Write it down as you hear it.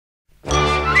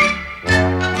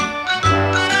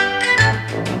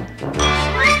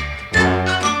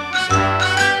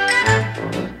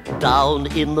Down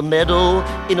in the meadow,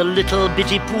 in a little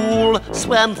bitty pool,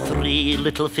 swam 3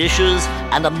 little fishes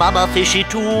and a mama fishy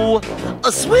too.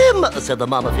 Swim, said the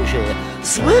mama fishy,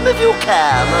 swim if you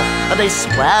can. And they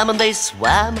swam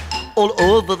all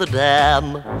over the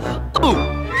dam. Boop,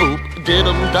 boop,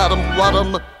 did-em, da-dum,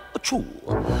 wadum, choo.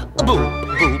 Boop,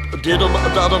 boop, did-em,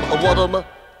 da-dum, wadum,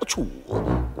 choo.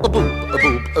 Boop,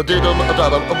 boop, did-em,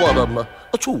 da-dum, wadum,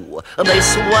 choo. And they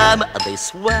swam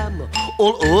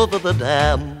all over the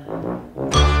dam.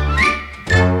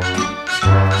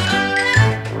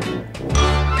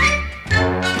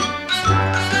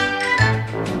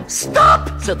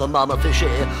 Stop, said the mama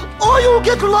fishy, or you'll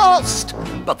get lost.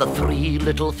 But the 3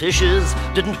 little fishes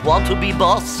didn't want to be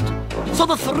bossed. So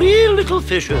the 3 little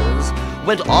fishes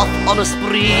went off on a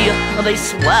spree, and they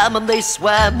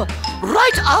swam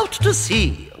right out to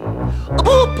sea.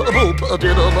 Boop, boop,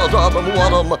 did-em, da-dum,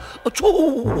 wadum,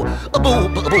 choo.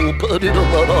 Boop, boop,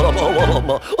 did-em, da-dum, wadum,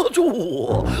 choo.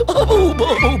 Boop,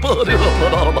 boop, did-em,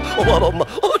 da-dum, wadum,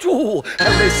 choo.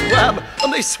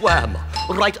 And they swam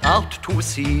right out to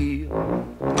sea.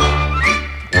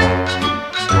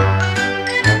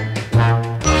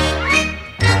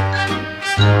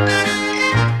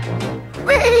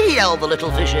 Whee, yelled the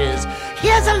little fishes.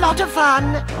 Here's a lot of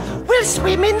fun. We'll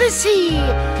swim in the sea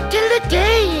till the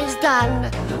day is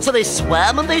done. So they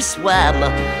swam, and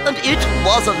it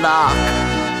was a lark,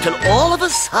 till all of a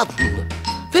sudden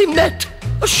they met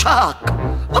a shark.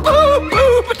 Boop,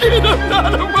 boop, did-em,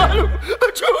 da-dum, wadum,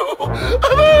 choo.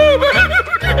 Boop,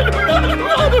 boop, did-em, da-dum,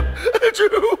 wadum, choo.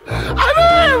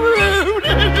 Boop,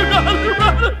 did-em, da-dum,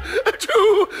 wadum,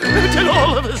 choo. Till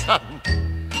all of a sudden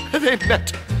they met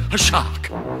a shark.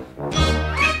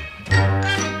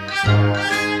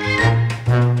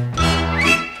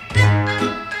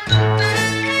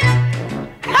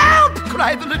 Help!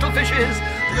 cried the little fishes.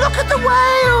 Look at the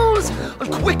whales! And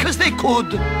quick as they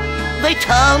could, they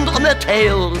turned on their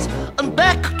tails and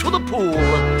back to the pool.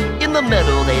 In the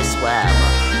meadow they swam,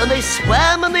 and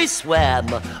they swam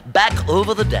back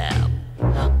over the dam.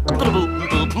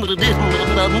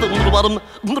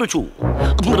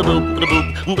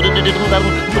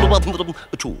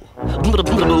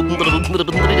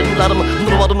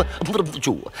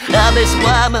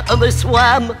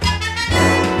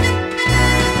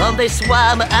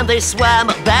 And they swam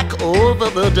back over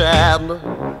the dam.